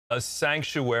A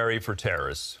sanctuary for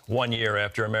terrorists. 1 year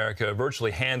after America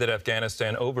virtually handed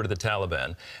Afghanistan over to the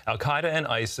Taliban, al-Qaeda and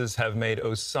ISIS have made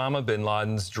Osama bin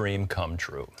Laden's dream come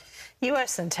true.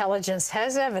 U.S. intelligence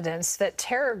has evidence that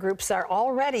terror groups are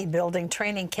already building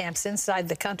training camps inside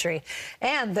the country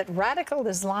and that radical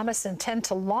Islamists intend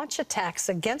to launch attacks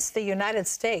against the United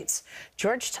States.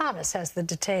 George Thomas has the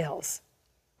details.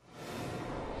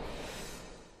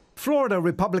 Florida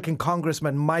Republican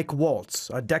Congressman Mike Waltz,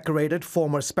 a decorated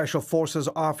former Special Forces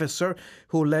officer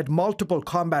who led multiple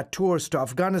combat tours to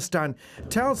Afghanistan,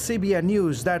 tells CBN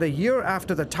News that a year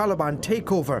after the Taliban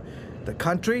takeover, the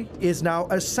country is now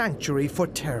a sanctuary for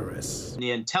terrorists.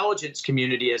 The intelligence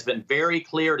community has been very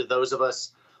clear to those of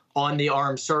us on the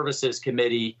Armed Services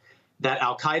Committee that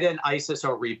al-Qaeda and ISIS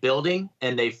are rebuilding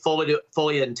and they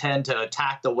fully intend to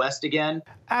attack the West again.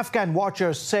 Afghan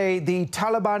watchers say the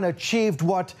Taliban achieved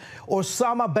what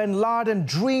Osama bin Laden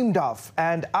dreamed of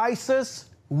and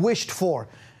ISIS wished for: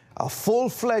 a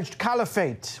full-fledged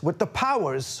caliphate with the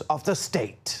powers of the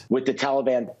state. With the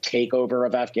Taliban takeover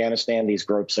of Afghanistan, these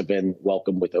groups have been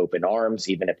welcomed with open arms,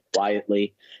 even if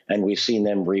quietly, and we've seen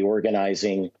them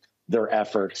reorganizing their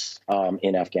efforts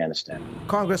in Afghanistan.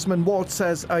 Congressman Waltz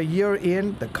says a year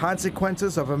in, the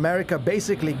consequences of America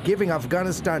basically giving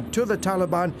Afghanistan to the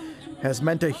Taliban has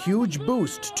meant a huge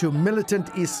boost to militant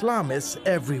Islamists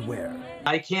everywhere.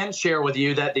 I can share with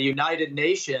you that the United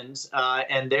Nations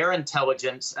and their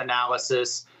intelligence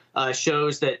analysis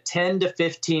shows that 10 to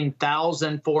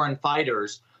 15,000 foreign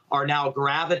fighters are now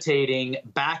gravitating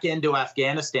back into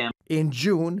Afghanistan. In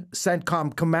June,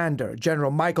 CENTCOM Commander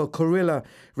General Michael Kurilla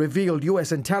revealed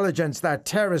U.S. intelligence that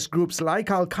terrorist groups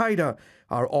like al-Qaeda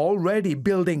are already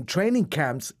building training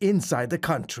camps inside the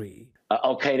country.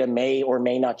 Al-Qaeda may or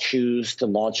may not choose to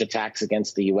launch attacks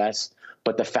against the U.S.,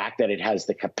 but the fact that it has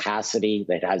the capacity,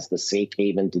 that it has the safe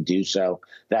haven to do so,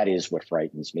 that is what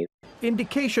frightens me.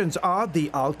 Indications are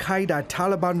the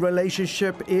al-Qaeda-Taliban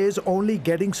relationship is only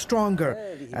getting stronger,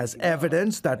 as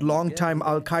evidence that longtime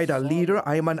al-Qaeda leader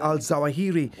Ayman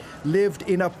al-Zawahiri lived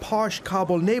in a posh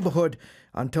Kabul neighborhood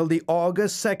until the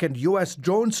August 2nd U.S.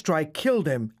 drone strike killed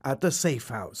him at the safe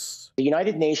house. The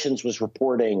United Nations was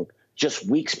reporting just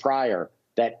weeks prior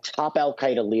that top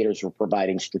al-Qaeda leaders were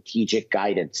providing strategic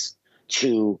guidance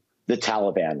to the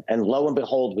Taliban. And lo and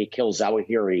behold, we kill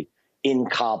Zawahiri in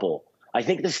Kabul. I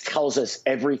think this tells us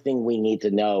everything we need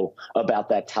to know about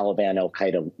that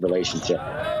Taliban-al-Qaeda relationship.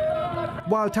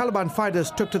 While Taliban fighters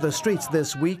took to the streets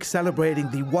this week celebrating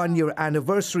the one-year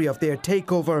anniversary of their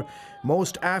takeover,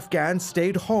 most Afghans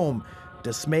stayed home,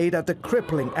 dismayed at the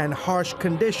crippling and harsh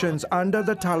conditions under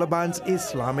the Taliban's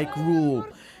Islamic rule.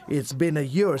 It's been a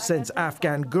year since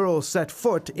Afghan girls set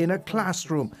foot in a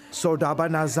classroom. Sodaba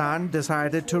Nazan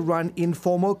decided to run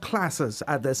informal classes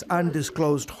at this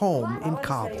undisclosed home in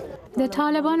Kabul. The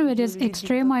Taliban, with its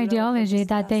extreme ideology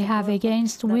that they have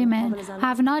against women,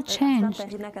 have not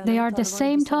changed. They are the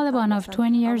same Taliban of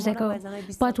 20 years ago.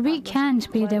 But we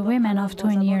can't be the women of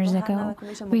 20 years ago.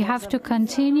 We have to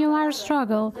continue our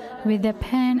struggle with the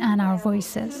pen and our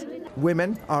voices.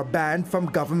 Women are banned from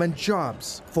government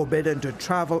jobs, forbidden to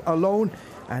travel alone,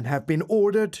 and have been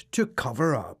ordered to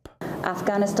cover up.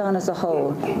 Afghanistan as a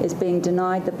whole is being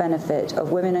denied the benefit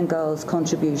of women and girls'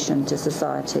 contribution to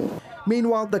society.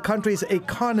 Meanwhile, the country's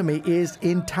economy is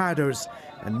in tatters,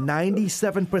 and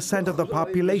 97% of the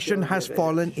population has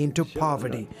fallen into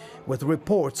poverty, with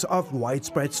reports of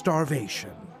widespread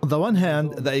starvation. On the one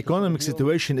hand, the economic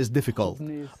situation is difficult.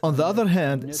 On the other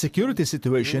hand, security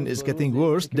situation is getting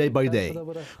worse day by day.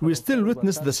 We still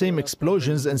witness the same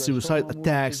explosions and suicide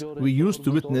attacks we used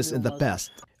to witness in the past.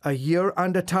 A year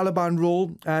under Taliban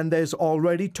rule, and there's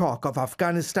already talk of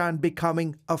Afghanistan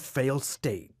becoming a failed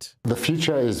state. The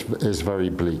future is very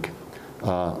bleak.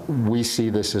 We see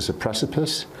this as a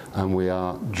precipice, and we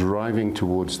are driving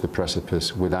towards the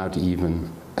precipice without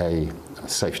even a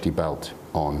safety belt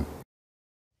on.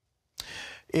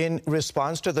 In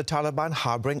response to the Taliban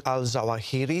harboring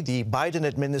al-Zawahiri, the Biden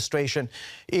administration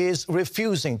is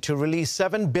refusing to release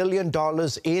 $7 billion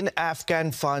in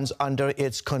Afghan funds under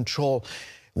its control.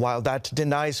 While that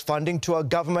denies funding to a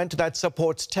government that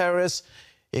supports terrorists,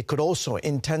 it could also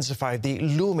intensify the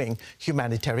looming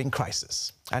humanitarian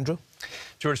crisis. Andrew?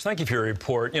 George, thank you for your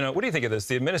report. What do you think of this?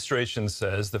 The administration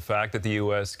says the fact that the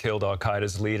U.S. killed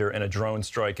al-Qaeda's leader in a drone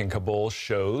strike in Kabul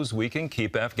shows we can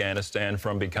keep Afghanistan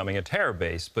from becoming a terror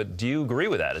base. But do you agree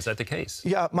with that? Is that the case?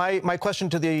 Yeah, my question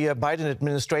to the Biden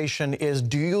administration is,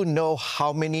 do you know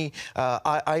how many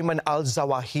Ayman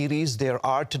al-Zawahiris there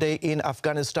are today in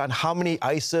Afghanistan? How many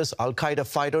ISIS, al-Qaeda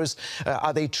fighters?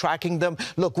 Are they tracking them?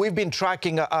 Look, we've been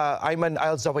tracking Ayman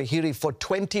al-Zawahiri for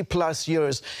 20-plus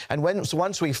years. And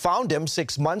once we found him 6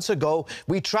 6 months ago.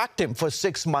 We tracked him for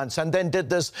 6 months and then did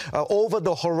this over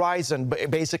the horizon,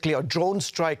 basically a drone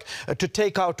strike to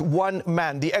take out one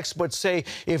man. The experts say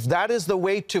if that is the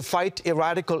way to fight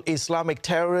radical Islamic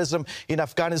terrorism in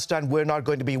Afghanistan, we're not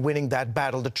going to be winning that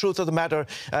battle. The truth of the matter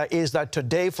is that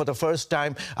today, for the first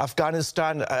time,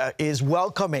 Afghanistan is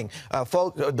welcoming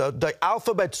the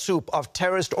alphabet soup of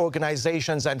terrorist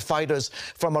organizations and fighters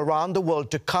from around the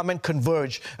world to come and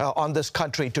converge on this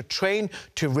country, to train,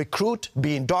 to recruit,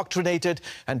 be indoctrinated,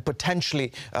 and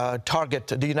potentially target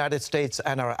the United States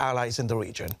and our allies in the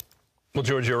region. Well,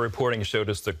 George, your reporting showed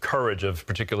us the courage of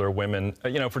particular women.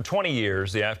 You know, for 20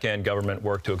 years, the Afghan government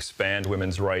worked to expand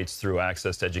women's rights through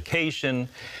access to education,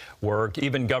 work,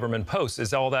 even government posts.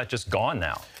 Is all that just gone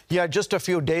now? Yeah, just a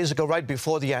few days ago, right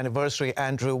before the anniversary,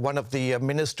 Andrew, one of the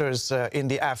ministers in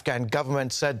the Afghan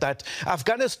government said that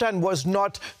Afghanistan was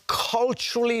not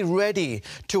culturally ready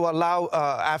to allow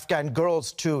Afghan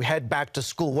girls to head back to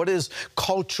school. What is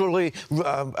culturally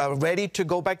ready to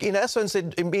go back? In essence,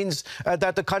 it means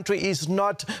that the country is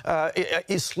not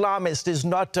Islamist, is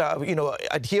not,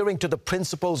 adhering to the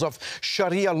principles of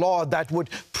Sharia law that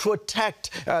would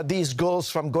protect these girls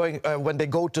from going when they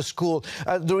go to school.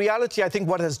 The reality, I think,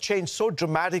 what has changed so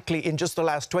dramatically in just the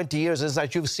last 20 years is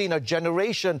that you've seen a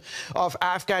generation of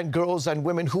Afghan girls and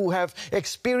women who have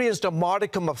experienced a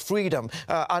modicum of freedom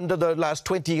under the last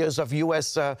 20 years of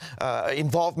U.S.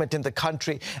 Involvement in the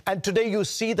country. And today you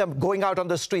see them going out on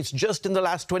the streets. Just in the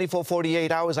last 24,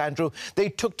 48 hours, Andrew, they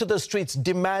took to the streets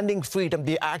demanding freedom,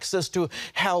 the access to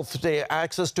health, the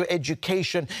access to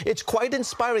education. It's quite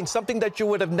inspiring, something that you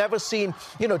would have never seen,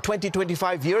 20,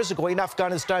 25 years ago in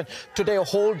Afghanistan. Today, a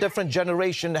whole different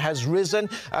generation has risen.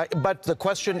 But the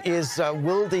question is,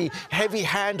 will the heavy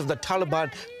hand of the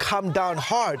Taliban come down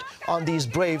hard on these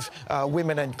brave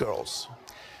women and girls?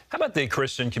 How about the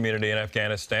Christian community in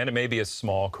Afghanistan? It may be a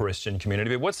small Christian community,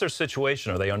 but what's their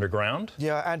situation? Are they underground?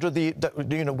 Yeah, Andrew,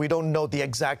 we don't know the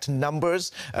exact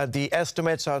numbers. The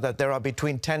estimates are that there are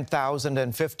between 10,000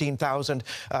 and 15,000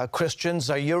 Christians.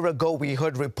 A year ago, we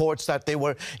heard reports that they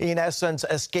were, in essence,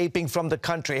 escaping from the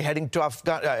country, heading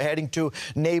to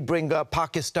neighboring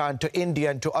Pakistan, to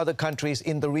India, and to other countries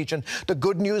in the region. The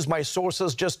good news, my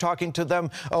sources just talking to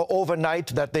them overnight,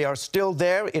 that they are still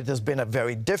there. It has been a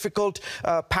very difficult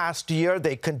past year.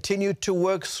 They continue to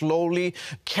work slowly,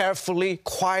 carefully,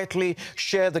 quietly,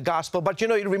 share the gospel. But,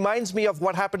 it reminds me of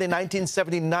what happened in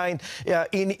 1979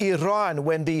 in Iran,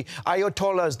 when the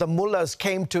Ayatollahs, the mullahs,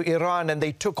 came to Iran and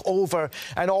they took over.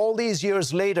 And all these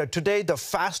years later, today,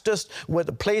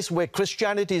 the place where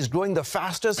Christianity is growing the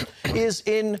fastest is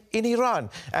in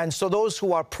Iran. And so those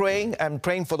who are praying and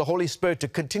praying for the Holy Spirit to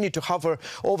continue to hover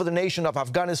over the nation of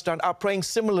Afghanistan are praying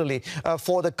similarly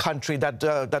for the country, that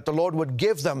the Lord would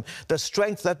give them the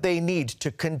strength that they need to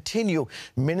continue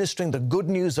ministering the good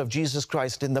news of Jesus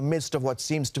Christ in the midst of what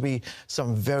seems to be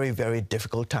some very, very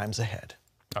difficult times ahead.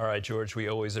 All right, George, we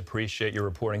always appreciate your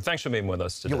reporting. Thanks for being with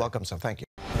us today. You're welcome, sir. Thank you.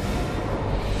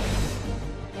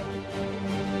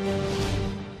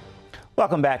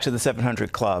 Welcome back to the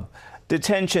 700 Club.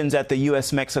 Detentions at the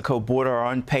U.S.-Mexico border are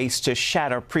on pace to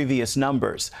shatter previous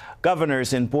numbers.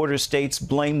 Governors in border states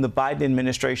blame the Biden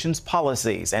administration's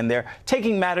policies, and they're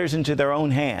taking matters into their own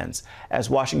hands. As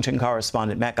Washington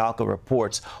correspondent Matt Galka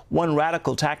reports, one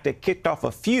radical tactic kicked off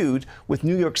a feud with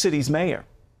New York City's mayor.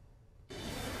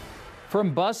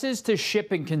 From buses to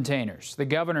shipping containers, the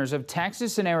governors of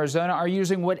Texas and Arizona are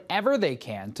using whatever they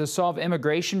can to solve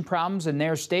immigration problems in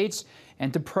their states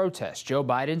and to protest Joe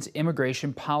Biden's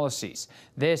immigration policies.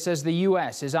 This as the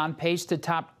U.S. is on pace to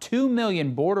top 2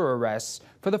 million border arrests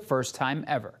for the first time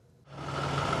ever.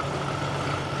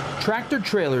 Tractor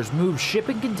trailers move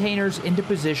shipping containers into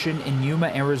position in Yuma,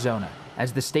 Arizona,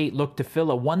 as the state looked to fill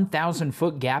a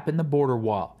 1,000-foot gap in the border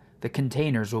wall. The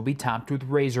containers will be topped with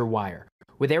razor wire.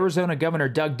 With Arizona Governor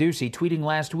Doug Ducey tweeting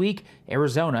last week,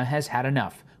 Arizona has had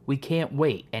enough. We can't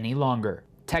wait any longer.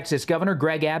 Texas Governor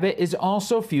Greg Abbott is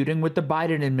also feuding with the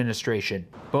Biden administration.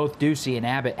 Both Ducey and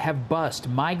Abbott have bused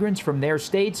migrants from their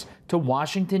states to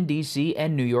Washington, D.C.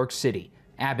 and New York City.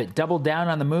 Abbott doubled down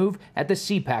on the move at the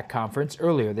CPAC conference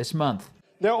earlier this month.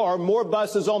 There are more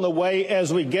buses on the way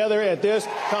as we gather at this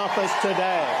conference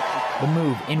today. The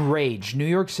move enraged New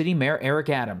York City Mayor Eric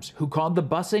Adams, who called the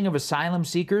busing of asylum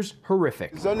seekers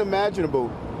horrific. It's unimaginable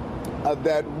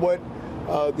that what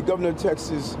the governor of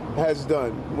Texas has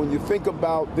done. When you think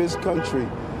about this country,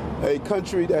 a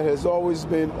country that has always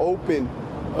been open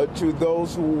to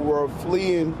those who were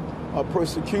fleeing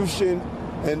persecution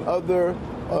and other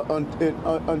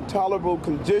intolerable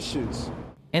conditions.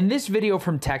 And this video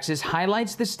from Texas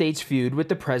highlights the state's feud with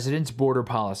the president's border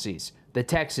policies. The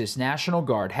Texas National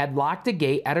Guard had locked a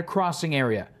gate at a crossing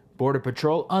area. Border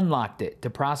Patrol unlocked it to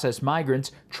process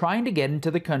migrants trying to get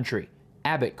into the country.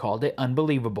 Abbott called it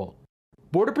unbelievable.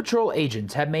 Border Patrol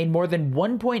agents have made more than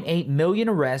 1.8 million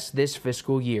arrests this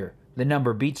fiscal year. The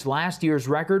number beats last year's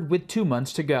record with 2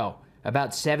 months to go.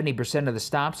 About 70% of the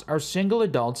stops are single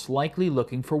adults likely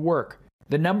looking for work.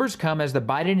 The numbers come as the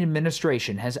Biden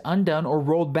administration has undone or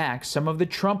rolled back some of the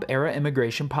Trump-era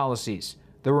immigration policies.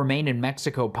 The Remain in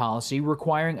Mexico policy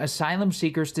requiring asylum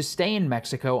seekers to stay in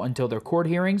Mexico until their court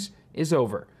hearings is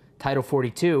over. Title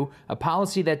 42, a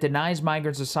policy that denies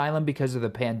migrants asylum because of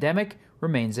the pandemic,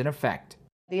 remains in effect.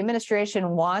 The administration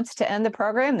wants to end the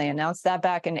program. They announced that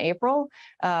back in April,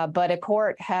 but a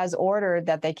court has ordered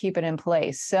that they keep it in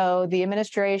place. So the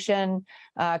administration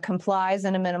complies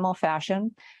in a minimal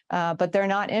fashion, but they're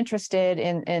not interested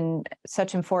in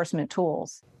such enforcement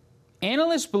tools.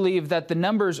 Analysts believe that the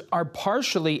numbers are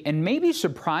partially and maybe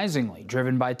surprisingly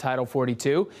driven by Title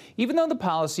 42, even though the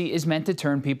policy is meant to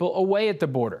turn people away at the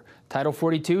border. Title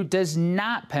 42 does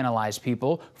not penalize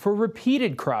people for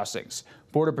repeated crossings.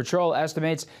 Border Patrol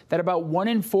estimates that about 1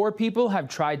 in 4 people have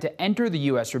tried to enter the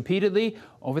U.S. repeatedly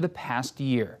over the past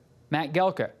year. Matt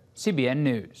Gelka, CBN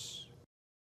News.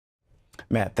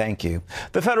 Matt, thank you.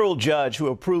 The federal judge who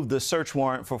approved the search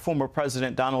warrant for former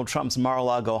President Donald Trump's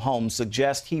Mar-a-Lago home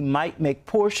suggests he might make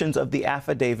portions of the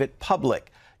affidavit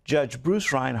public. Judge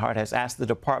Bruce Reinhart has asked the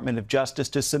Department of Justice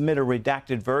to submit a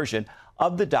redacted version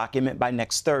of the document by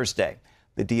next Thursday.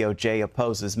 The DOJ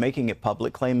opposes making it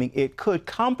public, claiming it could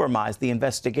compromise the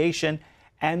investigation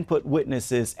and put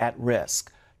witnesses at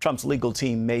risk. Trump's legal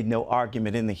team made no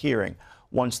argument in the hearing.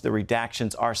 Once the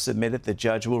redactions are submitted, the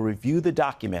judge will review the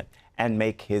document and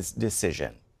make his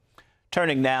decision.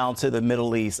 Turning now to the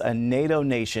Middle East, a NATO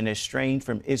nation estranged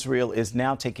from Israel is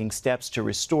now taking steps to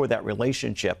restore that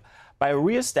relationship by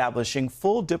reestablishing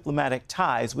full diplomatic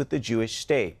ties with the Jewish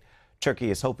state. Turkey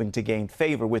is hoping to gain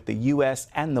favor with the U.S.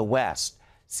 and the West.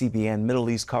 CBN Middle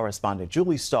East correspondent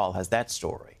Julie Stahl has that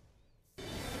story.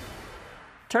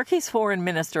 Turkey's foreign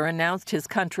minister announced his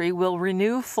country will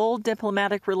renew full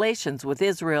diplomatic relations with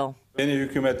Israel.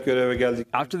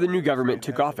 After the new government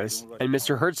took office and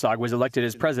Mr. Herzog was elected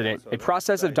as president, a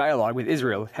process of dialogue with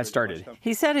Israel has started.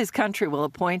 He said his country will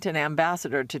appoint an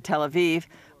ambassador to Tel Aviv.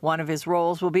 One of his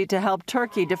roles will be to help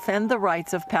Turkey defend the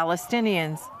rights of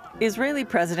Palestinians. Israeli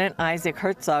President Isaac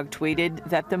Herzog tweeted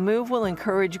that the move will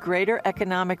encourage greater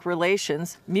economic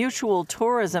relations, mutual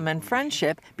tourism, and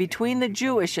friendship between the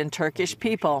Jewish and Turkish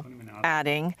people,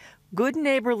 adding, "Good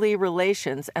neighborly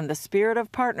relations and the spirit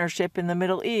of partnership in the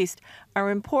Middle East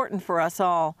are important for us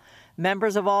all.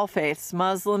 Members of all faiths,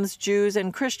 Muslims, Jews,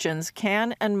 and Christians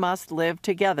can and must live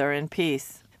together in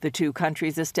peace." The two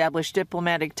countries established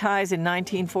diplomatic ties in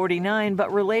 1949,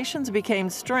 but relations became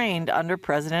strained under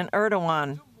President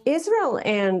Erdogan. Israel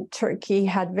and Turkey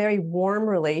had very warm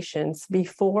relations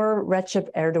before Recep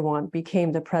Erdogan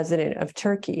became the president of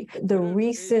Turkey. The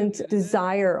recent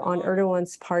desire on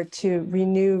Erdogan's part to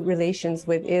renew relations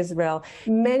with Israel,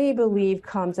 many believe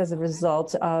comes as a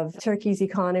result of Turkey's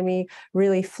economy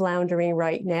really floundering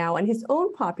right now and his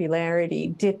own popularity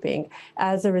dipping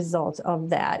as a result of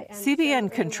that. CBN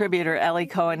contributor Eli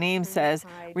Kohanim says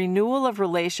renewal of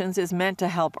relations is meant to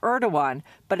help Erdogan,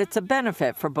 but it's a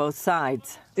benefit for both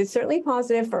sides. It's certainly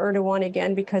positive for Erdogan,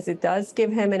 again, because it does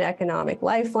give him an economic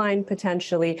lifeline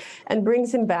potentially and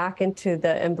brings him back into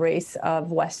the embrace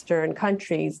of Western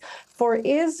countries. For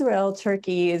Israel,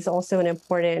 Turkey is also an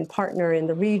important partner in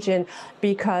the region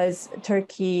because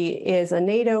Turkey is a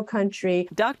NATO country.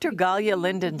 Dr. Galia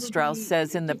Lindenstrauss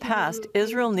says in the past,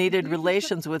 Israel needed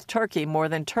relations with Turkey more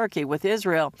than Turkey with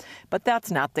Israel, but that's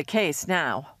not the case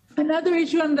now. Another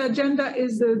issue on the agenda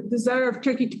is the desire of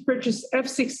Turkey to purchase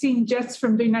F-16 jets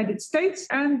from the United States.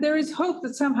 And there is hope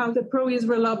that somehow the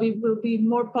pro-Israel lobby will be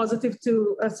more positive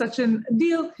to such a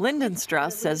deal.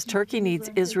 Lindenstrauss says Turkey needs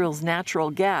Israel's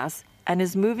natural gas and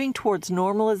is moving towards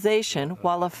normalization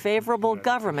while a favorable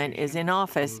government is in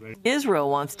office. Israel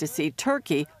wants to see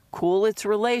Turkey cool its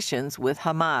relations with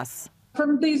Hamas.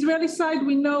 From the Israeli side,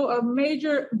 we know a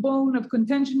major bone of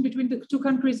contention between the two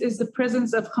countries is the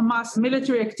presence of Hamas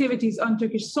military activities on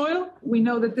Turkish soil. We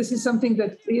know that this is something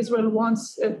that Israel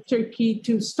wants Turkey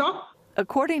to stop.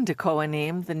 According to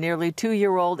Kohanim, the nearly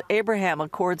 2-year-old Abraham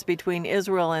Accords between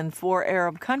Israel and 4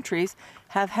 Arab countries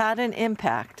have had an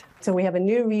impact. So we have a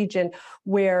new region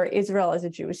where Israel, as a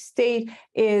Jewish state,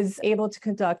 is able to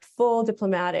conduct full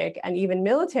diplomatic and even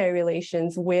military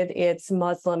relations with its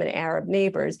Muslim and Arab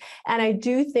neighbors. And I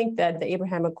do think that the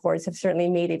Abraham Accords have certainly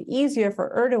made it easier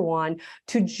for Erdogan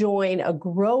to join a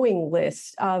growing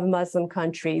list of Muslim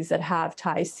countries that have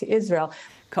ties to Israel.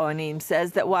 Kohanim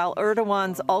says that while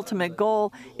Erdogan's ultimate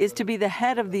goal is to be the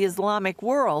head of the Islamic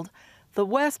world, the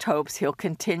West hopes he'll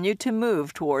continue to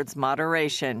move towards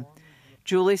moderation.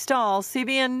 Julie Stahl,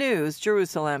 CBN News,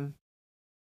 Jerusalem.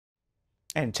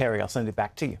 And Terry, I'll send it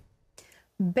back to you.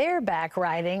 Bareback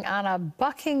riding on a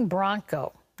bucking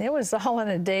bronco. It was all in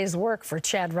a day's work for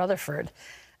Chad Rutherford,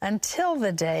 until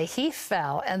the day he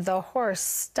fell and the horse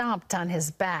stomped on his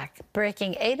back,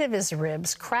 breaking 8 of his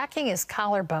ribs, cracking his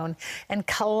collarbone, and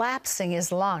collapsing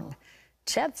his lung.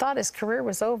 Chad thought his career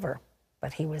was over,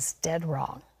 but he was dead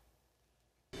wrong.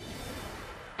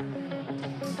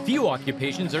 Few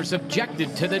occupations are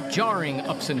subjected to the jarring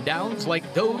ups and downs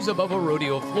like those above a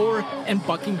rodeo floor and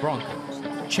bucking broncos.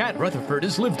 Chad Rutherford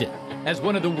has lived it. As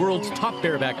one of the world's top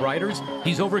bareback riders,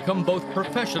 he's overcome both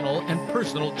professional and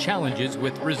personal challenges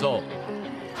with resolve.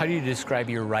 How do you describe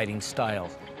your riding style?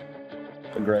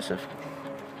 Aggressive.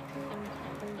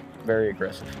 Very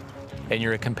aggressive. And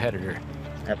you're a competitor?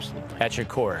 Absolutely. At your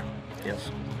core?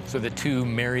 Yes. So the two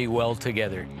marry well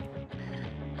together?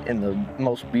 In the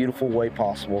most beautiful way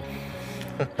possible.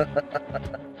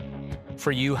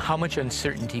 For you, how much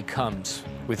uncertainty comes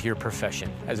with your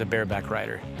profession as a bareback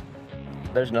rider?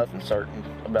 There's nothing certain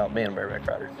about being a bareback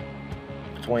rider.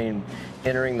 Between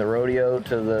entering the rodeo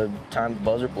to the time the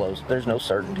buzzer blows, there's no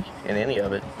certainty in any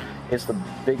of it. It's the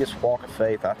biggest walk of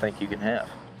faith I think you can have.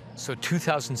 So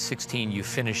 2016, you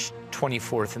finished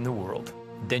 24th in the world.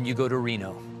 Then you go to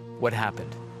Reno. What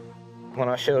happened? When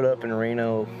I showed up in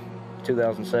Reno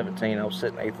 2017, I was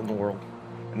sitting 8th in the world.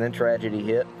 And then tragedy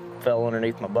hit, fell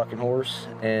underneath my bucking horse,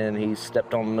 and he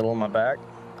stepped on the middle of my back.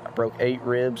 I broke 8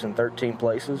 ribs in 13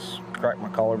 places, cracked my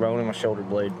collarbone and my shoulder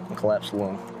blade, and collapsed the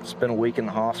lung. Spent a week in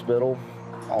the hospital.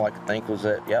 All I could think was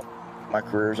that, yep, my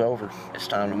career's over. It's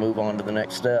time to move on to the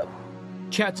next step.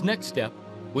 Chad's next step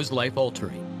was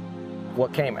life-altering.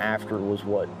 What came after was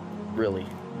what really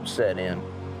set in.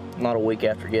 Not a week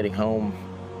after getting home,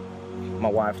 my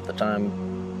wife at the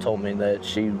time told me that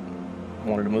she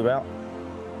wanted to move out,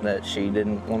 that she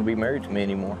didn't want to be married to me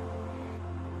anymore.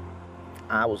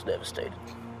 I was devastated.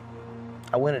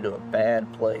 I went into a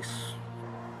bad place,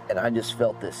 and I just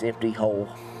felt this empty hole.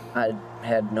 I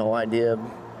had no idea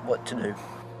what to do.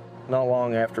 Not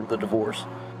long after the divorce,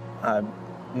 I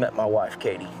met my wife,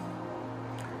 Katie,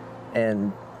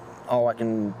 and all I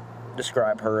can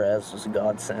describe her as is a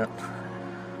godsend.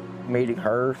 Meeting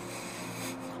her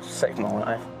saved my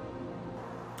life.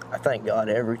 I thank God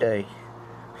every day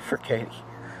for Katie.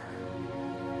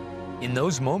 In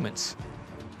those moments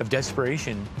of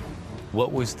desperation,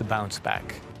 what was the bounce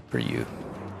back for you?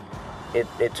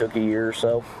 It took a year or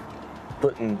so.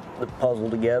 Putting the puzzle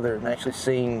together and actually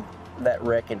seeing that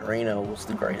wreck in Reno was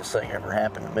the greatest thing ever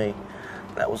happened to me.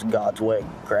 That was God's way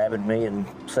of grabbing me and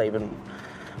saving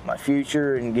my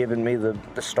future and giving me the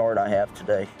start I have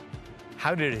today.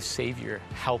 How did a Savior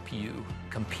help you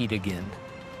compete again?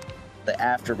 The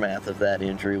aftermath of that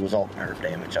injury was all the nerve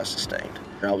damage I sustained.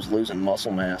 I was losing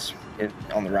muscle mass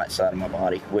on the right side of my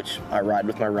body, which I ride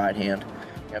with my right hand.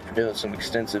 After doing some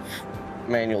extensive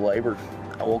manual labor,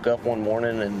 I woke up one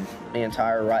morning and the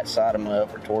entire right side of my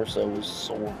upper torso was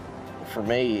sore. For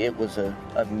me, it was a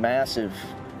massive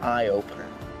eye-opener.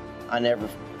 I never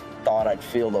thought I'd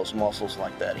feel those muscles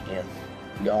like that again.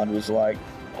 God was like,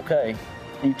 okay,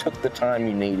 you took the time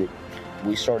you needed.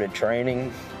 We started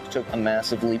training, took a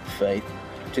massive leap of faith.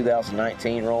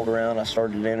 2019 rolled around, I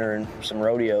started entering some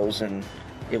rodeos, and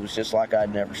it was just like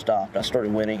I'd never stopped. I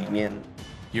started winning again.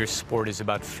 Your sport is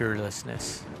about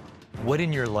fearlessness. What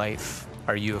in your life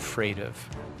are you afraid of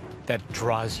that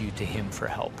draws you to Him for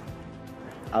help?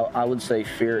 I would say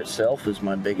fear itself is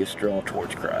my biggest draw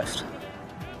towards Christ.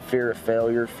 Fear of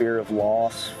failure, fear of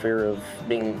loss, fear of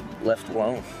being left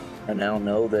alone. I now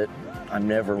know that I'm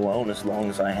never alone as long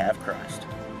as I have Christ,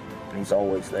 and He's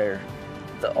always there.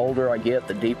 The older I get,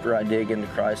 the deeper I dig into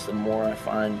Christ, the more I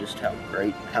find just how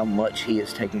great, how much He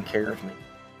has taken care of me.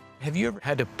 Have you ever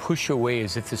had to push away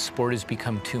as if the sport has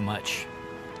become too much?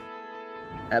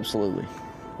 Absolutely.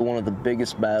 One of the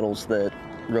biggest battles that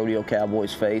rodeo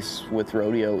cowboys face with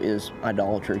rodeo is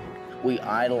idolatry. We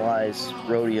idolize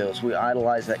rodeos. We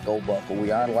idolize that gold buckle.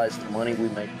 We idolize the money we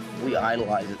make. We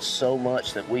idolize it so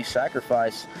much that we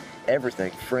sacrifice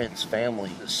everything, friends, family.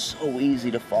 It's so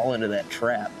easy to fall into that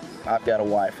trap. I've got a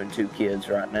wife and 2 kids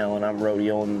right now, and I'm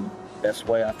rodeoing the best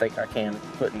way I think I can,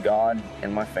 putting God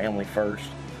and my family first.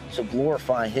 So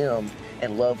glorify him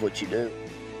and love what you do.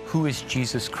 Who is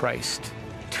Jesus Christ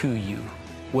to you?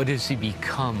 What has he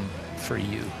become for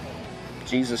you?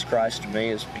 Jesus Christ to me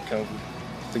has become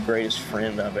the greatest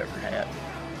friend I've ever had.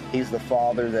 He's the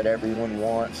father that everyone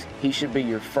wants. He should be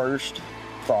your first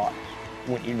thought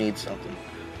when you need something.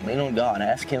 Lean on God,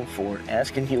 ask him for it,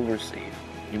 ask and he'll receive.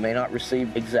 You may not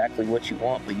receive exactly what you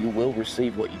want, but you will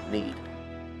receive what you need.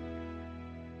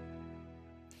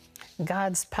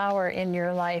 God's power in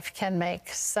your life can make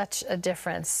such a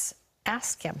difference.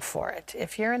 Ask him for it.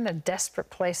 If you're in a desperate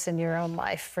place in your own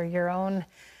life for your own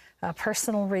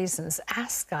personal reasons,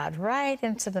 ask God right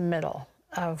into the middle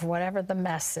of whatever the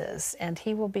mess is, and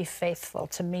he will be faithful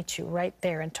to meet you right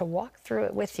there and to walk through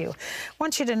it with you. I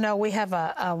want you to know we have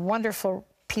a wonderful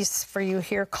piece for you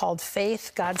here called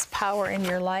Faith, God's Power in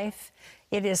Your Life.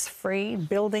 It is free,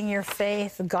 building your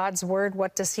faith, God's word.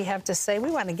 What does he have to say?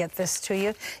 We want to get this to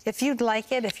you. If you'd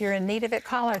like it, if you're in need of it,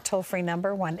 call our toll-free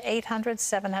number,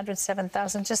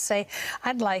 1-800-700-7000. Just say,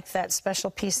 I'd like that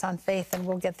special piece on faith, and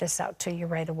we'll get this out to you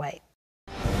right away.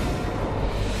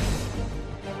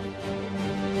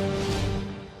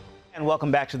 And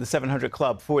welcome back to the 700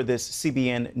 Club for this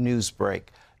CBN News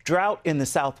Break. Drought in the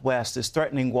Southwest is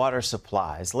threatening water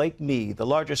supplies. Lake Mead, the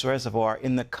largest reservoir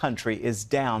in the country, is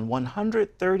down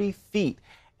 130 feet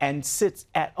and sits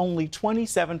at only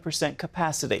 27%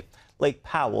 capacity. Lake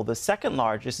Powell, the second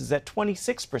largest, is at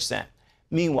 26%.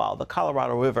 Meanwhile, the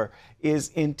Colorado River is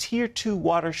in Tier 2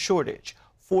 water shortage.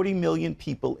 40 million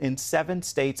people in 7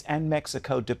 states and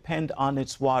Mexico depend on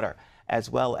its water, as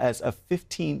well as a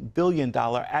 $15 billion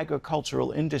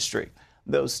agricultural industry.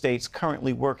 Those states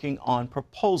currently working on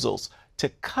proposals to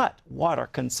cut water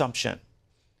consumption.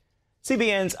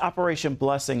 CBN's Operation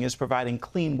Blessing is providing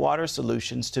clean water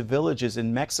solutions to villages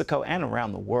in Mexico and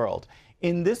around the world.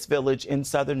 In this village in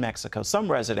southern Mexico,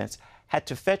 some residents had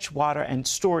to fetch water and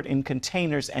store it in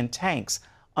containers and tanks.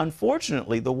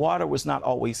 Unfortunately, the water was not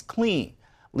always clean,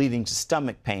 leading to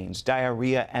stomach pains,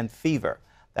 diarrhea, and fever.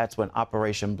 That's when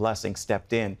Operation Blessing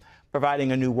stepped in,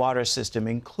 providing a new water system,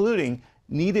 including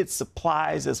needed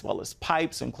supplies as well as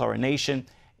pipes and chlorination.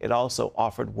 It also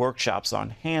offered workshops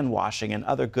on hand washing and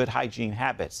other good hygiene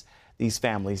habits. These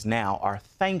families now are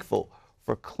thankful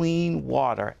for clean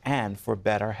water and for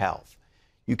better health.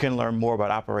 You can learn more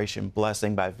about Operation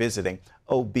Blessing by visiting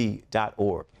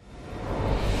ob.org.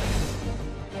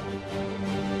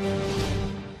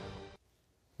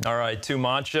 All right, too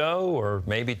macho or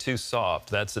maybe too soft?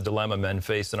 That's a dilemma men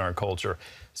face in our culture.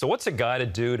 So what's a guy to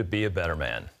do to be a better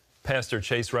man? Pastor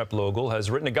Chase Replogle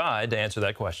has written a guide to answer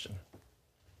that question.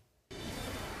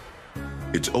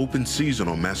 It's open season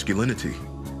on masculinity.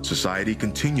 Society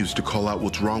continues to call out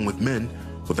what's wrong with men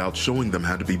without showing them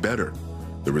how to be better.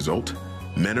 The result?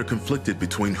 Men are conflicted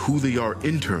between who they are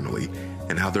internally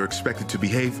and how they're expected to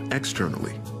behave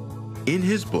externally. In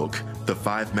his book, The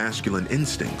 5 Masculine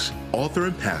Instincts, author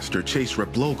and pastor Chase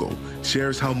Replogle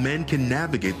shares how men can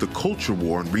navigate the culture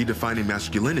war on redefining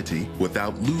masculinity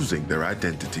without losing their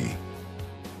identity.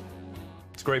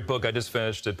 It's a great book. I just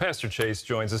finished it. Pastor Chase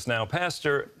joins us now.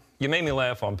 Pastor, you made me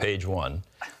laugh on page 1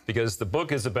 because the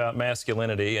book is about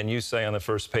masculinity, and you say on the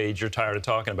first page you're tired of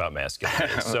talking about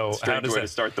masculinity. So how does that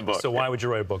start the book? So why would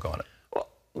you write a book on it? Well,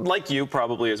 like you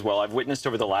probably as well, I've witnessed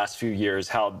over the last few years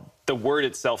how the word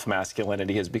itself,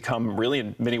 masculinity, has become really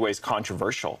in many ways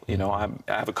controversial. You know, I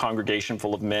have a congregation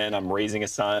full of men. I'm raising a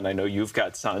son. I know you've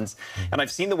got sons. And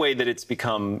I've seen the way that it's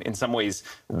become, in some ways,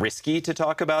 risky to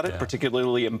talk about it,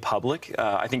 particularly in public.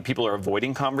 I think people are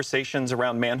avoiding conversations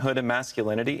around manhood and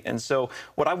masculinity. And so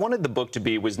what I wanted the book to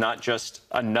be was not just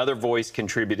another voice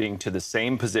contributing to the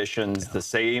same positions, the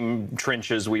same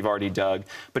trenches we've already dug,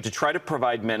 but to try to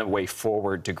provide men a way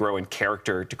forward to grow in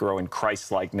character, to grow in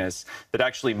Christ-likeness, that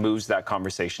actually moves that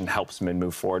conversation, helps men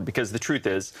move forward. Because the truth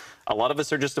is, a lot of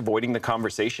us are just avoiding the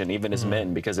conversation, even as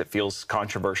men, because it feels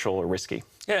controversial or risky.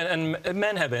 Yeah, and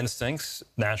men have instincts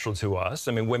natural to us.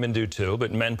 I mean, women do too,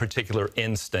 but men particular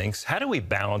instincts. How do we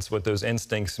balance what those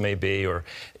instincts may be? Or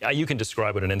you can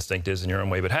describe what an instinct is in your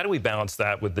own way, but how do we balance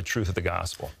that with the truth of the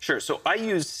gospel? Sure. So I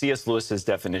use C.S. Lewis's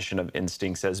definition of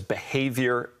instincts as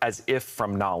behavior as if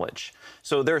from knowledge.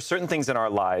 So there are certain things in our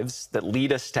lives that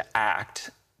lead us to act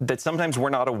that sometimes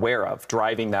we're not aware of,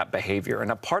 driving that behavior.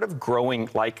 And a part of growing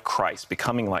like Christ,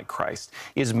 becoming like Christ,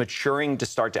 is maturing to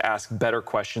start to ask better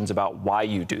questions about why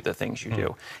you do the things you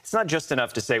do. It's not just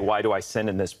enough to say, why do I sin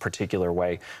in this particular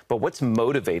way? But what's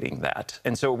motivating that?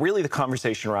 And so really the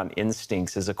conversation around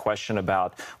instincts is a question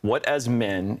about what as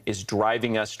men is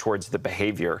driving us towards the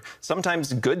behavior.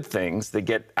 Sometimes good things that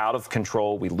get out of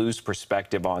control, we lose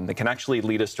perspective on, that can actually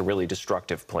lead us to really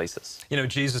destructive places. You know,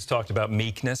 Jesus talked about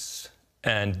meekness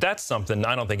And that's something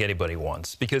I don't think anybody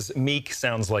wants, because meek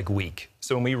sounds like weak.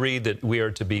 So when we read that we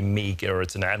are to be meek, or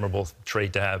it's an admirable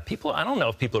trait to have, people, I don't know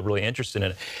if people are really interested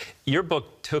in it. Your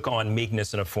book took on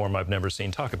meekness in a form I've never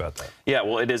seen. Talk about that. Yeah,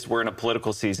 well, it is. We're in a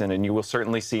political season, and you will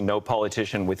certainly see no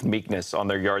politician with meekness on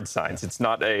their yard signs. It's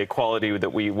not a quality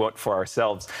that we want for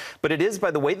ourselves. But it is,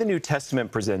 by the way the New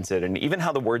Testament presents it, and even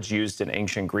how the word's used in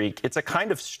ancient Greek, it's a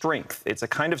kind of strength. It's a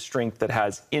kind of strength that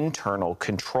has internal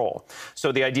control.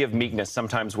 So the idea of meekness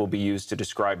sometimes will be used to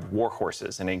describe war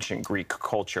horses in ancient Greek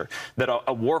culture, that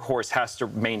a war horse has to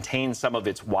maintain some of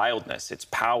its wildness, its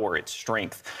power, its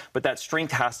strength, but that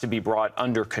strength has to be brought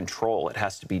under control. It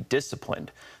has to be disciplined.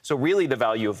 So really the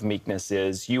value of meekness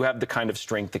is you have the kind of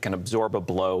strength that can absorb a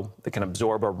blow, that can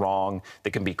absorb a wrong,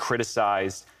 that can be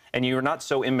criticized, and you're not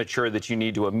so immature that you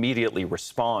need to immediately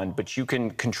respond, but you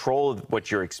can control what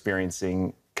you're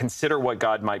experiencing, consider what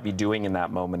God might be doing in that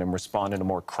moment, and respond in a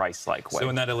more Christ-like way. So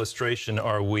in that illustration,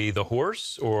 are we the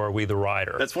horse or are we the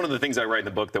rider? That's one of the things I write in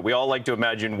the book, that we all like to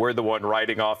imagine we're the one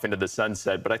riding off into the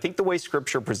sunset. But I think the way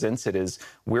Scripture presents it is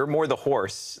we're more the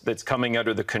horse that's coming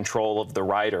under the control of the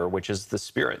rider, which is the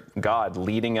Spirit, God,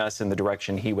 leading us in the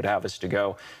direction He would have us to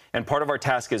go. And part of our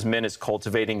task as men is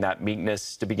cultivating that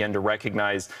meekness to begin to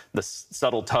recognize the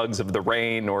subtle tugs of the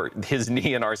rein or His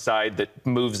knee in our side that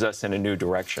moves us in a new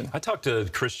direction. I talk to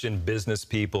Christian business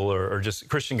people or just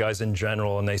Christian guys in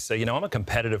general, and they say, you know, I'm a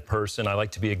competitive person. I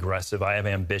like to be aggressive. I have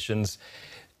ambitions.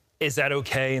 Is that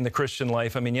okay in the Christian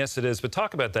life? I mean, yes, it is, but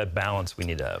talk about that balance we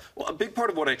need to have. Well, a big part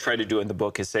of what I try to do in the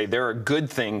book is say there are good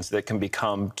things that can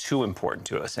become too important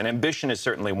to us, and ambition is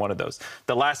certainly one of those.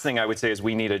 The last thing I would say is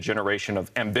we need a generation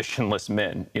of ambitionless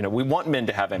men. You know, we want men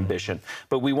to have ambition,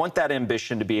 but we want that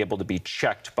ambition to be able to be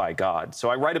checked by God. So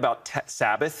I write about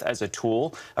Sabbath as a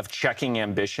tool of checking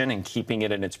ambition and keeping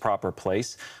it in its proper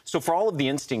place. So for all of the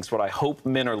instincts, what I hope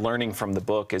men are learning from the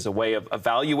book is a way of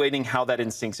evaluating how that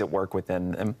instinct's at work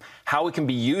within them, how it can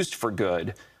be used for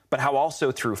good, but how also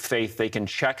through faith they can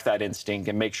check that instinct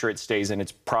and make sure it stays in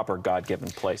its proper God-given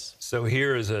place. So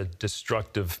here is a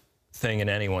destructive thing in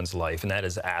anyone's life, and that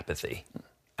is apathy.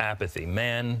 Apathy,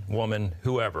 man, woman,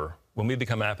 whoever. When we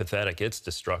become apathetic, it's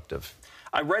destructive.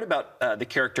 I write about the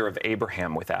character of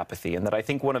Abraham with apathy, and that I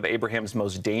think one of Abraham's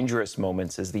most dangerous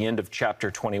moments is the end of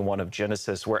chapter 21 of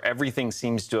Genesis, where everything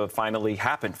seems to have finally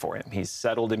happened for him. He's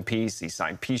settled in peace. He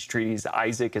signed peace treaties.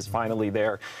 Isaac is finally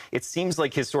there. It seems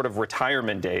like his sort of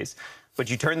retirement days. But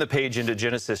you turn the page into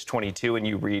Genesis 22 and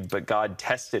you read, but God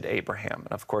tested Abraham.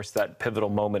 And of course, that pivotal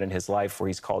moment in his life where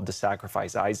he's called to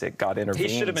sacrifice Isaac, God intervenes.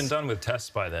 He should have been done with tests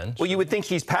by then. Well, you would think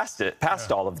he's past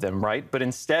all of them, right? But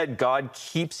instead, God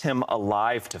keeps him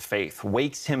alive to faith,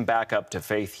 wakes him back up to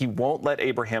faith. He won't let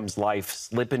Abraham's life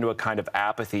slip into a kind of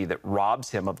apathy that robs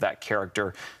him of that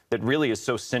character that really is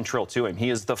so central to him. He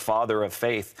is the father of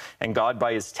faith, and God,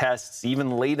 by his tests,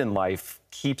 even late in life,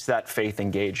 keeps that faith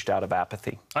engaged out of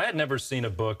apathy. I had never seen a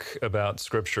book about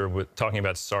Scripture talking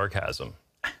about sarcasm.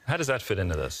 How does that fit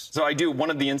into this? So I do.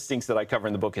 One of the instincts that I cover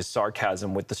in the book is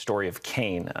sarcasm with the story of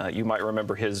Cain. You might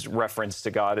remember his reference to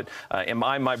God. Am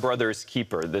I my brother's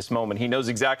keeper? This moment, he knows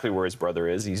exactly where his brother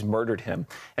is. He's murdered him.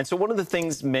 And so one of the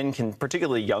things men can,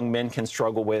 particularly young men, can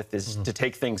struggle with is to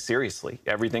take things seriously.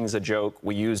 Everything's a joke.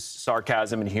 We use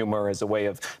sarcasm and humor as a way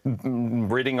of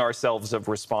ridding ourselves of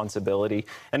responsibility.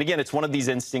 And again, it's one of these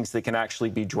instincts that can actually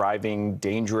be driving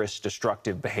dangerous,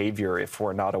 destructive behavior if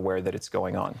we're not aware that it's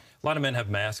going on. A lot of men have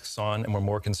masks on, and we're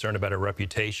more concerned about a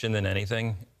reputation than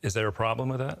anything. Is there a problem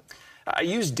with that? I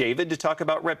use David to talk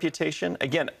about reputation.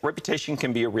 Again, reputation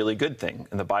can be a really good thing,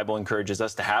 and the Bible encourages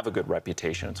us to have a good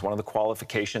reputation. It's one of the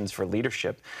qualifications for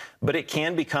leadership. But it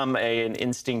can become an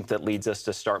instinct that leads us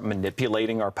to start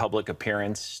manipulating our public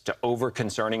appearance, to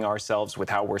over-concerning ourselves with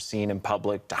how we're seen in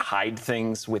public, to hide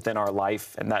things within our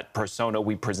life and that persona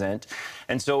we present.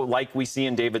 And so, like we see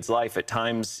in David's life, at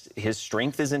times his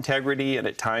strength is integrity, and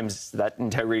at times that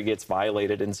integrity gets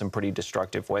violated in some pretty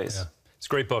destructive ways. Yeah. It's a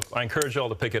great book. I encourage you all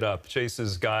to pick it up.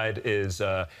 Chase's guide is,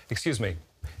 the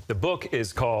book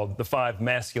is called The 5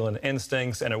 Masculine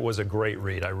Instincts, and it was a great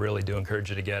read. I really do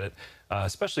encourage you to get it,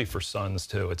 especially for sons,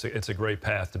 too. It's a great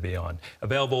path to be on.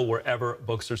 Available wherever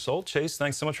books are sold. Chase,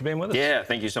 thanks so much for being with us. Yeah,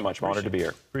 thank you so much. I'm honored to be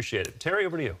here. Appreciate it. Terry,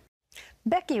 over to you.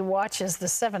 Becky watches the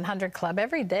 700 Club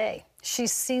every day.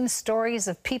 She's seen stories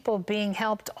of people being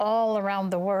helped all around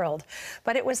the world.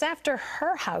 But it was after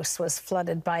her house was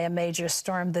flooded by a major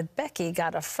storm that Becky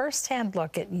got a first-hand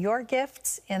look at your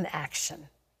gifts in action.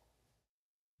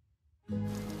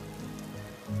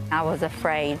 I was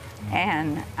afraid,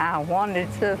 and I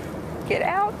wanted to get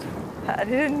out. I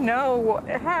didn't know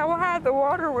how high the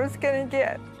water was going to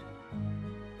get.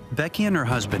 Becky and her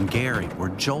husband Gary were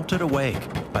jolted awake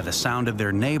by the sound of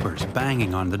their neighbors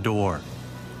banging on the door.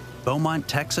 Beaumont,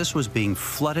 Texas was being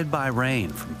flooded by rain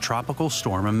from Tropical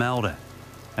Storm Imelda.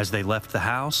 As they left the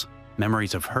house,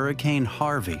 memories of Hurricane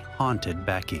Harvey haunted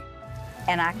Becky.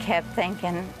 And I kept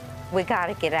thinking, we got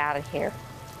to get out of here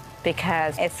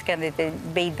because it's going to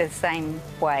be the same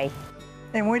way.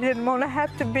 And we didn't want to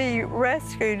have to be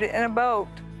rescued in a boat.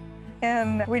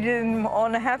 And we didn't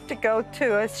want to have to go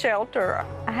to a shelter.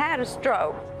 I had a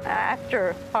stroke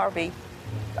after Harvey,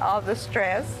 all the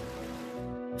stress.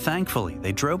 Thankfully,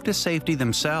 they drove to safety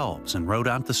themselves and rode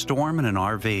out the storm in an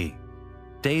RV.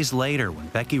 Days later, when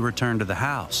Becky returned to the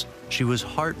house, she was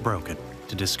heartbroken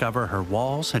to discover her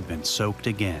walls had been soaked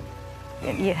again.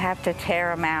 You have to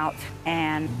tear them out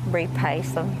and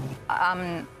repaste them.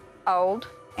 I'm old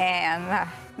and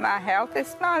my health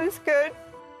is not as good,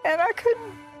 and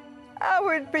I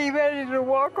would be ready to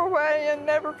walk away and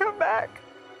never come back.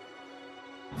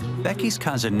 Becky's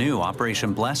cousin knew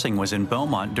Operation Blessing was in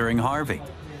Beaumont during Harvey.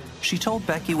 She told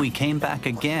Becky we came back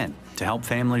again to help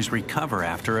families recover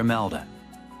after Imelda.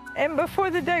 And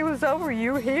before the day was over,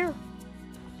 you were here.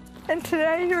 And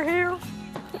today you're here.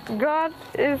 God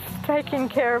is taking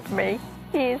care of me.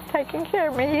 He is taking care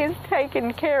of me. He is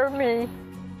taking care of me.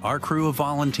 Our crew of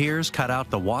volunteers cut out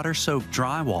the water-soaked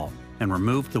drywall and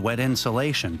removed the wet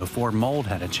insulation before mold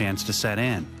had a chance to set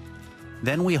in.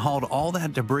 Then we hauled all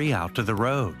that debris out to the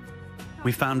road.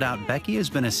 We found out Becky has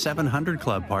been a 700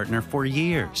 Club partner for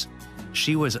years.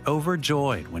 She was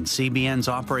overjoyed when CBN's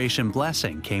Operation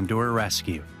Blessing came to her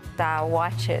rescue. I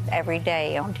watch it every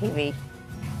day on TV,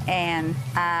 and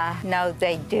I know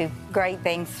they do great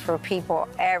things for people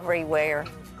everywhere.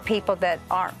 People that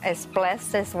aren't as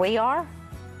blessed as we are,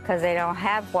 because they don't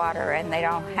have water and they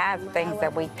don't have things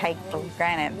that we take for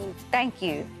granted. Thank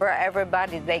you for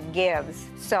everybody that gives,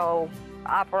 so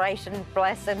Operation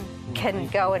Blessing can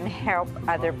go and help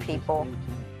other people.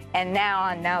 And now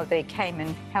I know they came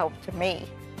and helped me.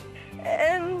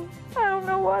 And I don't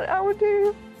know what I would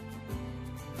do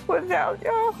without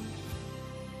y'all.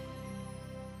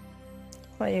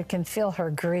 Well, you can feel her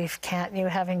grief, can't you,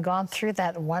 having gone through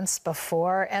that once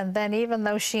before? And then even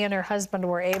though she and her husband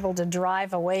were able to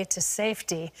drive away to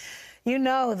safety, you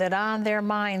know that on their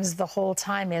minds the whole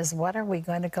time is, what are we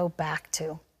going to go back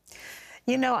to?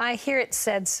 You know, I hear it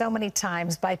said so many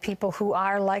times by people who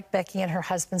are like Becky and her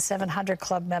husband, 700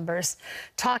 Club members,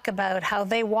 talk about how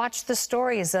they watch the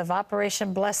stories of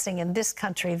Operation Blessing in this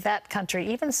country, that country,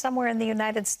 even somewhere in the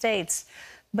United States.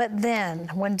 But then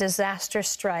when disaster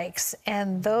strikes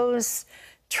and those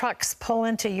trucks pull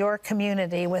into your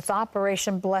community with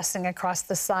Operation Blessing across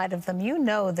the side of them, you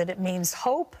know that it means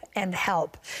hope and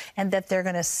help, and that they're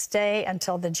going to stay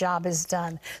until the job is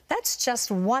done. That's just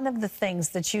one of the things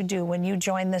that you do when you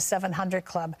join the 700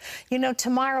 Club. You know,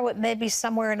 tomorrow it may be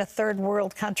somewhere in a third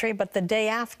world country, but the day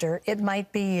after, it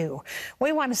might be you.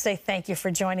 We want to say thank you for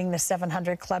joining the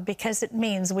 700 Club because it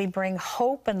means we bring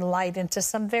hope and light into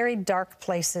some very dark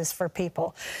places for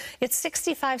people. It's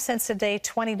 65 cents a day,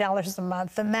 $20 a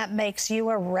month, and that makes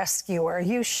you a rescuer.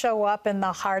 You show up in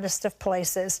the hardest of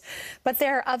places. But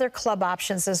there are other club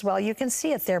options as well. You can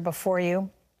see it there before you.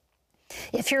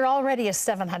 If you're already a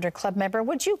 700 Club member,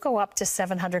 would you go up to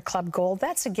 700 Club Gold?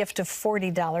 That's a gift of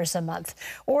 $40 a month.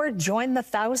 Or join the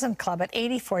 1000 Club at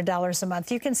 $84 a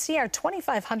month. You can see our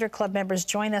 2500 Club members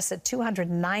join us at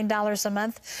 $209 a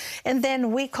month. And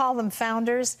then we call them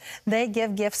founders. They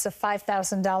give gifts of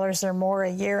 $5,000 or more a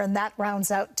year, and that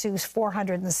rounds out to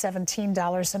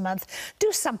 $417 a month.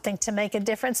 Do something to make a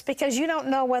difference, because you don't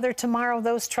know whether tomorrow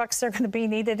those trucks are going to be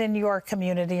needed in your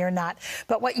community or not.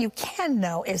 But what you can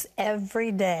know is every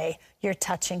day you're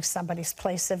touching somebody's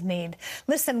place of need.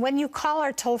 Listen, when you call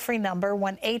our toll-free number,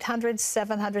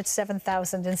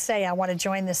 1-800-700-7000, and say, I want to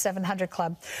join the 700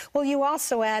 Club, will you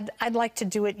also add, I'd like to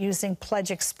do it using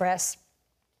Pledge Express?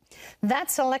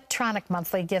 That's electronic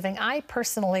monthly giving. I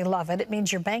personally love it. It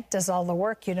means your bank does all the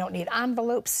work. You don't need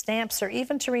envelopes, stamps, or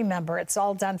even to remember. It's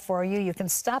all done for you. You can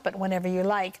stop it whenever you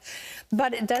like.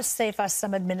 But it does save us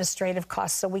some administrative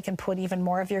costs, so we can put even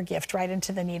more of your gift right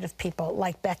into the need of people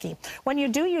like Becky. When you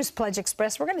do use Pledge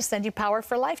Express, we're going to send you Power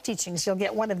for Life teachings. You'll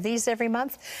get one of these every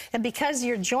month. And because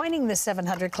you're joining the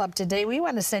 700 Club today, we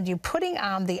want to send you Putting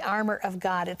on the Armor of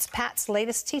God. It's Pat's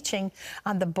latest teaching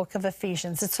on the book of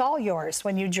Ephesians. It's all yours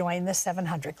when you join the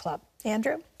 700 Club.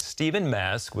 Andrew? Stephen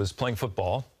Mask was playing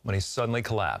football when he suddenly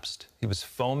collapsed. He was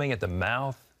foaming at the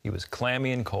mouth. He was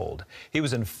clammy and cold. He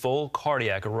was in full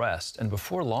cardiac arrest, and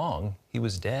before long, he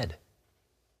was dead.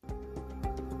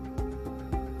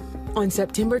 On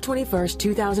September 21st,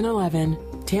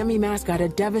 2011, Tammy Mask got a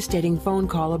devastating phone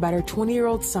call about her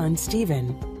 20-year-old son,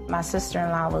 Stephen. My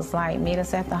sister-in-law was like, meet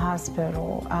us at the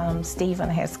hospital. Stephen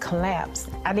has collapsed.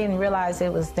 I didn't realize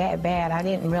it was that bad. I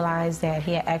didn't realize that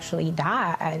he had actually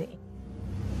died.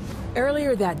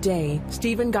 Earlier that day,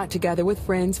 Stephen got together with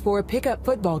friends for a pickup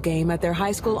football game at their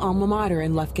high school alma mater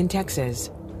in Lufkin, Texas.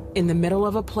 In the middle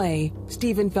of a play,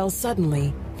 Stephen fell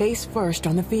suddenly, face first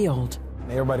on the field.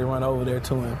 Everybody run over there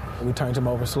to him. We turned him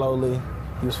over slowly.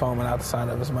 He was foaming out the side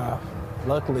of his mouth.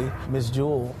 Luckily, Miss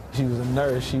Jewel, she was a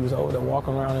nurse. She was over there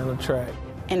walking around in the track.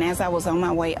 And as I was on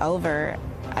my way over,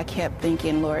 I kept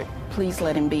thinking, Lord, please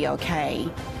let him be okay.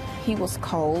 He was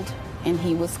cold and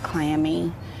he was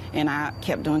clammy, and I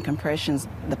kept doing compressions.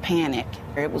 The panic,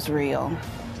 it was real.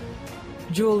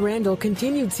 Jewel Randall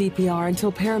continued CPR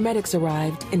until paramedics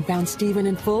arrived and found Stephen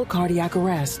in full cardiac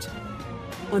arrest.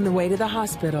 On the way to the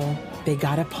hospital, they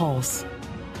got a pulse.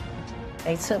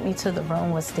 They took me to the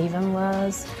room where Stephen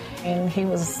was, and he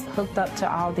was hooked up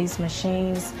to all these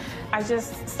machines. I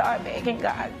just started begging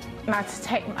God not to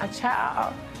take my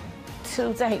child,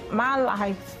 to take my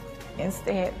life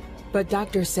instead. But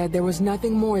doctors said there was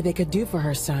nothing more they could do for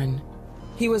her son.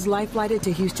 He was life-flighted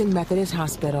to Houston Methodist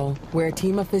Hospital, where a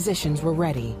team of physicians were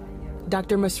ready.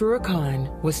 Dr. Masroor Khan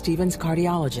was Stephen's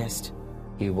cardiologist.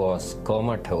 He was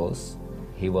comatose.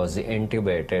 He was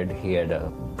intubated. He had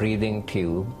a breathing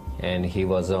tube, and he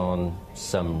was on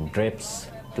some drips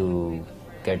to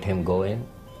get him going.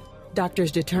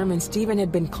 Doctors determined Stephen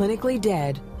had been clinically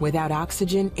dead without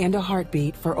oxygen and a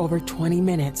heartbeat for over 20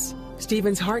 minutes.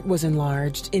 Stephen's heart was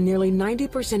enlarged, and nearly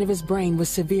 90% of his brain was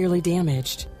severely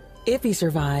damaged. If he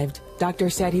survived,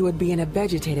 doctors said he would be in a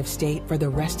vegetative state for the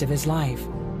rest of his life.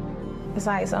 It's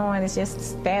like someone is just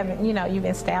stabbing, you've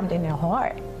been stabbed in your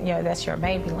heart. That's your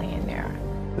baby laying there.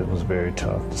 It was very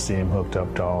tough to see him hooked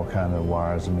up to all kinds of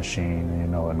wires and machine,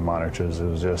 and monitors. It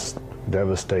was just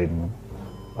devastating,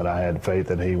 but I had faith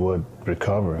that he would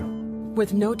recover.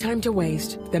 With no time to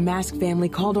waste, the Mask family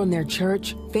called on their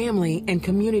church, family, and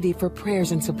community for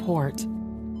prayers and support.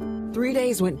 3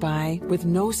 days went by with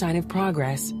no sign of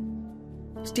progress.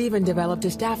 Stephen developed a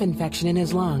staph infection in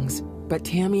his lungs, but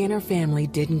Tammy and her family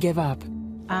didn't give up.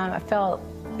 I felt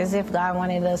as if God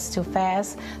wanted us to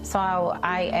fast, so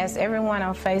I asked everyone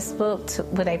on Facebook,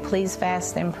 would they please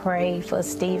fast and pray for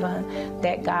Stephen,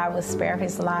 that God would spare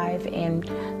his life, and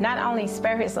not only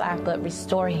spare his life, but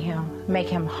restore him, make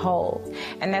him whole.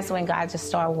 And that's when God just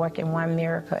started working one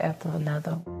miracle after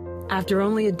another. After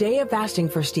only a day of fasting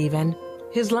for Stephen,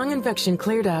 his lung infection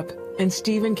cleared up, and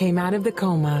Stephen came out of the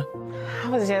coma. I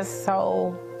was just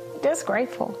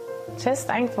grateful, just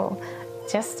thankful.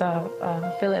 Just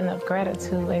a feeling of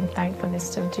gratitude and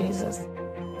thankfulness to Jesus.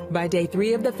 By day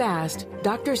 3 of the fast,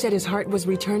 doctors said his heart was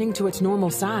returning to its normal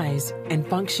size and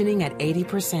functioning at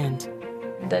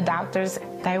 80%. The doctors,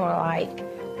 they were like,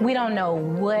 we don't know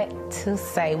what to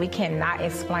say. We cannot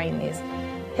explain this.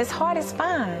 His heart is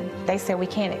fine. They said we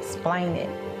can't explain it.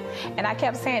 And I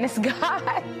kept saying, it's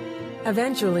God.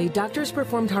 Eventually, doctors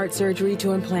performed heart surgery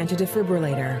to implant a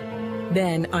defibrillator.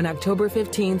 Then, on October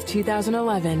 15,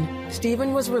 2011,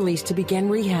 Stephen was released to begin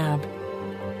rehab.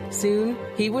 Soon,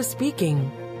 he was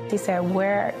speaking. He said,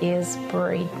 where is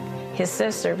Bree? His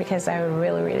sister, because they were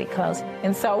really, really close.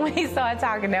 And so when he started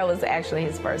talking, that was actually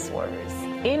his first words.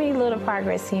 Any little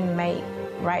progress he made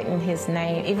writing his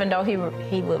name, even though he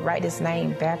would write his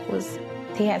name backwards,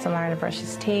 he had to learn to brush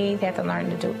his teeth, he had to learn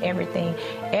to do everything.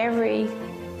 Every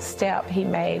step he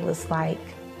made was like,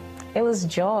 it was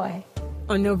joy.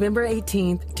 On November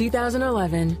 18,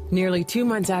 2011, nearly 2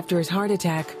 months after his heart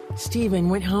attack, Stephen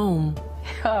went home.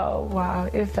 Oh, wow,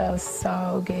 it felt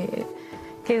so good.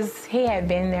 Because he had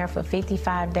been there for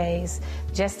 55 days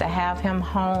just to have him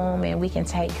home and we can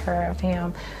take care of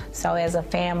him. So as a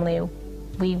family,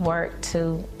 we worked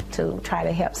to try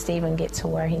to help Stephen get to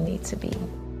where he needs to be.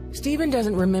 Stephen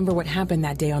doesn't remember what happened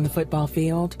that day on the football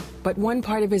field, but one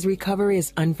part of his recovery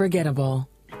is unforgettable.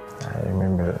 I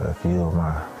remember a few of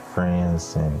my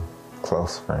friends and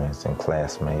close friends and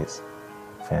classmates,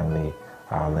 family,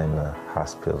 all in the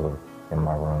hospital in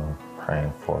my room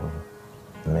praying for me.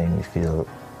 It made me feel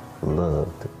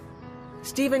loved.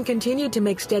 Stephen continued to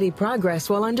make steady progress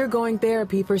while undergoing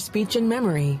therapy for speech and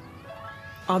memory.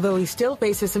 Although he still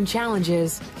faces some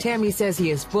challenges, Tammy says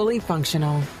he is fully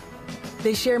functional.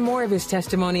 They share more of his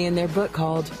testimony in their book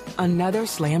called Another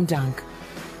Slam Dunk.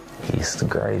 He's the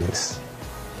greatest.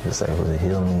 He was able to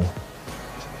heal me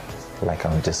like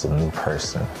I'm just a new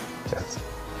person that's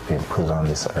been put on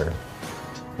this earth.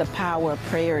 The power of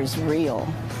prayer is real.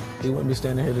 He wouldn't be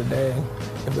standing here today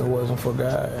if it wasn't for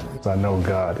God. I know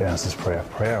God answers prayer.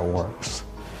 Prayer works.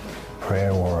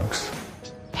 Prayer works.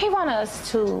 He wanted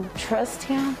us to trust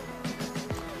him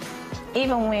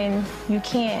Even when you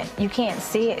can't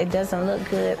see it, it doesn't look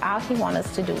good, all he wants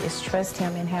us to do is trust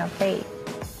him and have faith.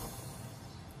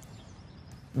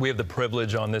 We have the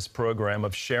privilege on this program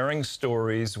of sharing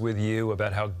stories with you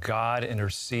about how God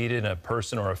interceded in a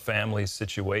person or a family's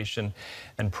situation,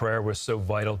 and prayer was so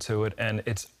vital to it. And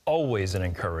it's always an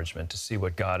encouragement to see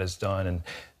what God has done.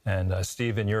 And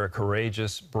Stephen, you're a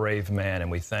courageous, brave man,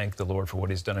 and we thank the Lord for what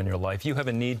he's done in your life. You have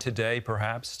a need today,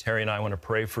 perhaps. Terry and I want to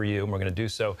pray for you, and we're going to do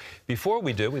so. Before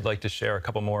we do, we'd like to share a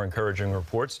couple more encouraging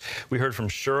reports. We heard from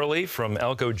Shirley from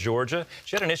Elko, Georgia.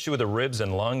 She had an issue with the ribs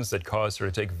and lungs that caused her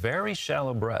to take very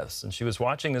shallow breaths, and she was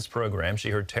watching this program.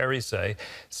 She heard Terry say,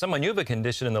 "Someone, you have a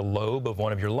condition in the lobe of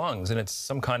one of your lungs, and it's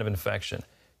some kind of infection.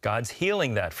 God's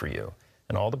healing that for you,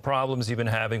 and all the problems you've been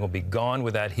having will be gone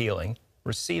with that healing.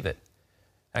 Receive it."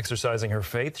 Exercising her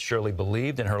faith, Shirley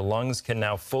believed, and her lungs can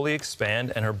now fully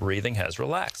expand, and her breathing has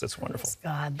relaxed. That's wonderful. Praise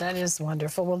God, that is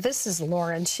wonderful. Well, this is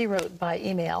Lauren. She wrote by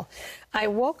email, "I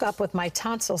woke up with my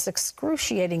tonsils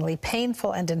excruciatingly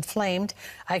painful and inflamed.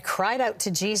 I cried out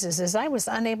to Jesus as I was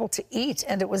unable to eat,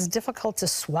 and it was difficult to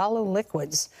swallow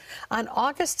liquids. On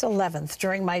August 11th,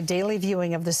 during my daily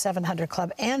viewing of the 700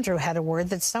 Club, Andrew had a word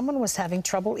that someone was having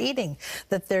trouble eating,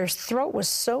 that their throat was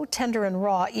so tender and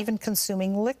raw, even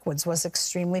consuming liquids was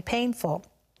extremely painful.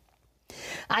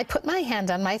 I put my hand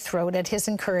on my throat at his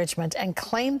encouragement and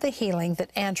claimed the healing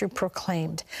that Andrew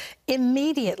proclaimed.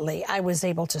 Immediately, I was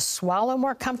able to swallow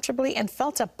more comfortably and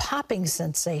felt a popping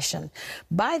sensation.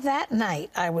 By that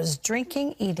night, I was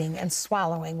drinking, eating, and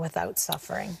swallowing without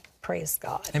suffering." Praise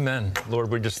God. Amen. Lord,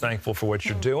 we're just thankful for what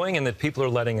you're doing and that people are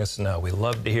letting us know. We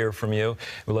love to hear from you.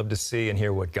 We love to see and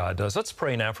hear what God does. Let's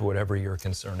pray now for whatever your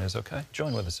concern is, okay?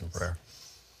 Join with us in prayer.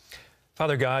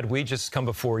 Father God, we just come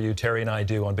before you, Terry and I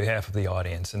do, on behalf of the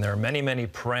audience. And there are many, many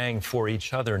praying for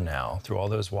each other now through all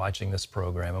those watching this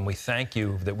program. And we thank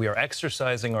you that we are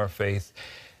exercising our faith,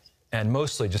 and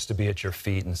mostly just to be at your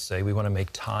feet and say, we want to make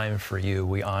time for you.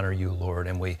 We honor you, Lord.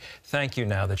 And we thank you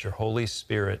now that your Holy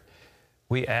Spirit,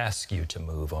 we ask you to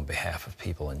move on behalf of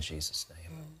people in Jesus' name.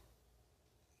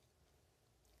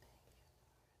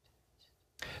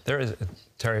 There is,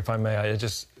 Terry, if I may, I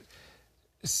just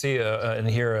see and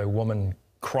hear a woman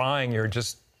crying. You're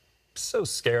just so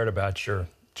scared about your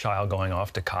child going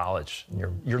off to college.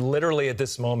 You're literally at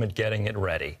this moment getting it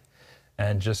ready,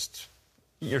 and just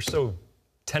you're so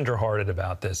tenderhearted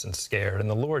about this and scared. And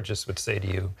the Lord just would say to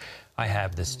you, I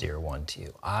have this dear one to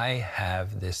you. I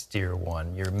have this dear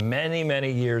one. Your many,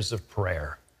 many years of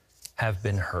prayer have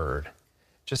been heard.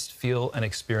 Just feel and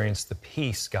experience the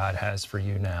peace God has for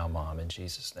you now, Mom, in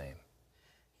Jesus' name.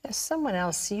 There's someone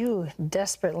else you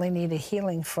desperately need a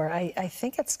healing for. I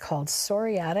think it's called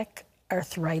psoriatic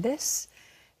arthritis.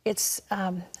 It's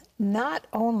not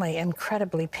only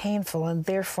incredibly painful and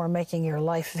therefore making your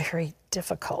life very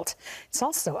difficult, it's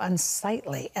also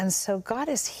unsightly. And so God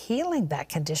is healing that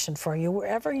condition for you.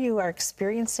 Wherever you are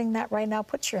experiencing that right now,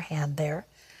 put your hand there.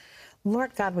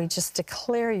 Lord God, we just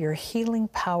declare your healing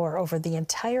power over the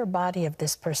entire body of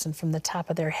this person, from the top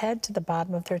of their head to the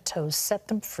bottom of their toes. Set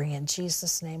them free. In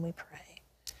Jesus' name we pray.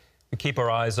 We keep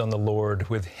our eyes on the Lord.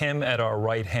 With him at our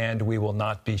right hand, we will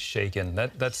not be shaken.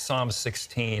 That's Psalm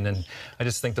 16, and I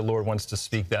just think the Lord wants to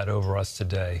speak that over us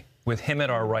today. With him at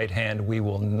our right hand, we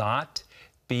will not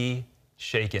be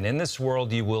shaken. In this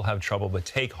world, you will have trouble, but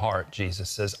take heart, Jesus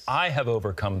says. I have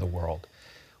overcome the world.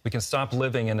 We can stop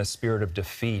living in a spirit of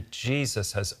defeat.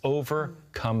 Jesus has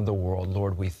overcome the world.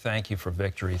 Lord, we thank you for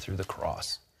victory through the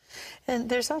cross. And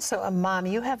there's also a mom.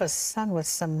 You have a son with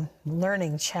some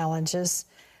learning challenges,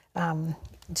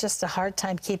 just a hard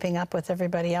time keeping up with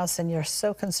everybody else, and you're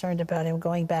so concerned about him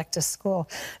going back to school.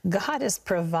 God is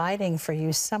providing for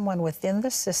you someone within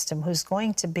the system who's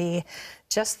going to be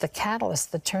just the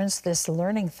catalyst that turns this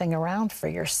learning thing around for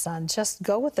your son. Just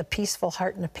go with a peaceful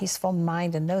heart and a peaceful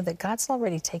mind and know that God's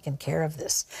already taken care of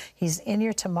this. He's in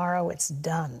your tomorrow. It's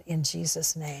done in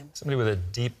Jesus' name. Somebody with a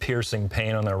deep piercing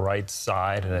pain on their right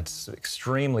side, and it's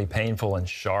extremely painful and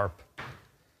sharp.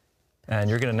 And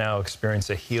you're going to now experience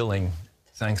a healing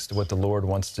thanks to what the Lord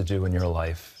wants to do in your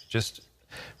life. Just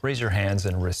raise your hands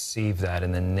and receive that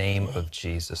in the name of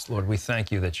Jesus. Lord, we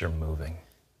thank you that you're moving.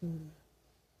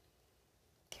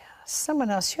 Yeah. Someone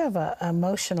else, you have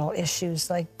emotional issues,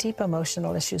 like deep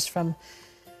emotional issues from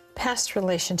past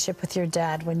relationship with your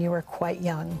dad when you were quite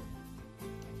young.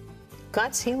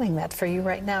 God's healing that for you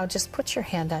right now. Just put your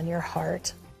hand on your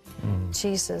heart.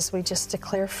 Jesus, we just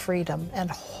declare freedom and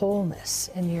wholeness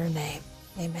in your name.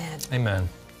 Amen. Amen.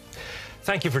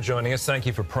 Thank you for joining us. Thank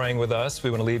you for praying with us. We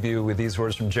want to leave you with these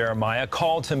words from Jeremiah.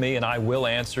 Call to me and I will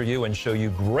answer you and show you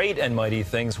great and mighty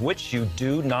things which you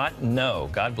do not know.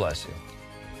 God bless you.